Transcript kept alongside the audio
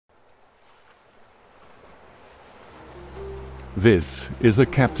This is a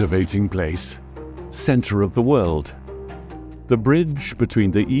captivating place, center of the world, the bridge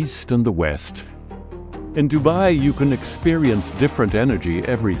between the East and the West. In Dubai, you can experience different energy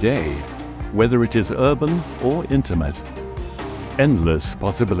every day, whether it is urban or intimate. Endless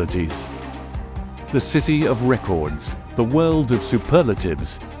possibilities. The city of records, the world of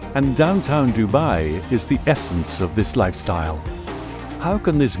superlatives, and downtown Dubai is the essence of this lifestyle. How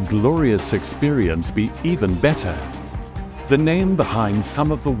can this glorious experience be even better? The name behind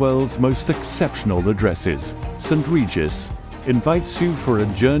some of the world's most exceptional addresses, St Regis, invites you for a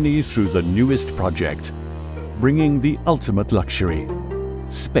journey through the newest project, bringing the ultimate luxury,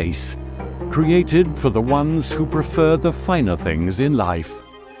 space, created for the ones who prefer the finer things in life.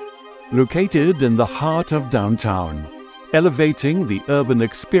 Located in the heart of downtown, elevating the urban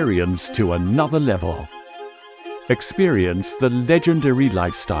experience to another level. Experience the legendary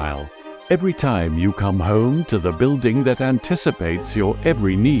lifestyle every time you come home to the building that anticipates your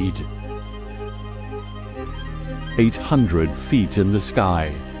every need. 800 feet in the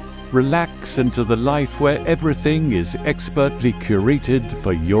sky. Relax into the life where everything is expertly curated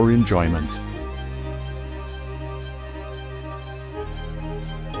for your enjoyment.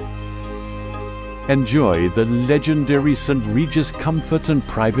 Enjoy the legendary St Regis comfort and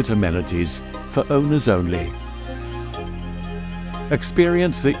private amenities for owners only.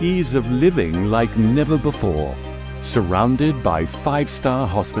 Experience the ease of living like never before, surrounded by five-star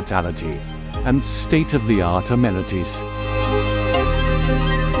hospitality and state-of-the-art amenities.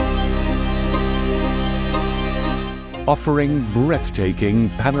 Offering breathtaking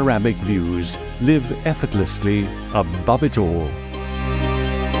panoramic views, live effortlessly above it all.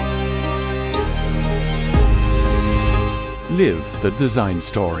 Live the design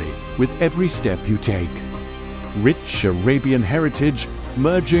story with every step you take. Rich Arabian heritage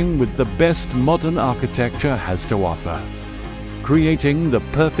merging with the best modern architecture has to offer, creating the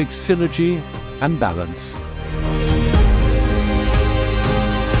perfect synergy and balance.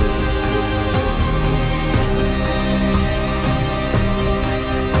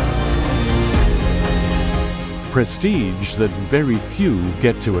 Prestige that very few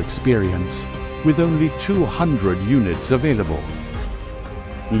get to experience, with only 200 units available.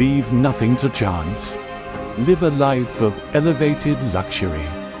 Leave nothing to chance. Live a life of elevated luxury.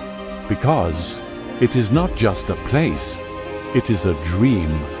 Because it is not just a place, it is a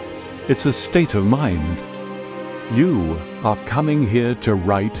dream. It's a state of mind. You are coming here to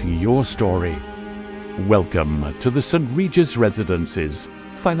write your story. Welcome to the St Regis Residences,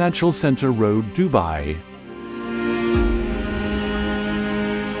 Financial Center Road, Dubai.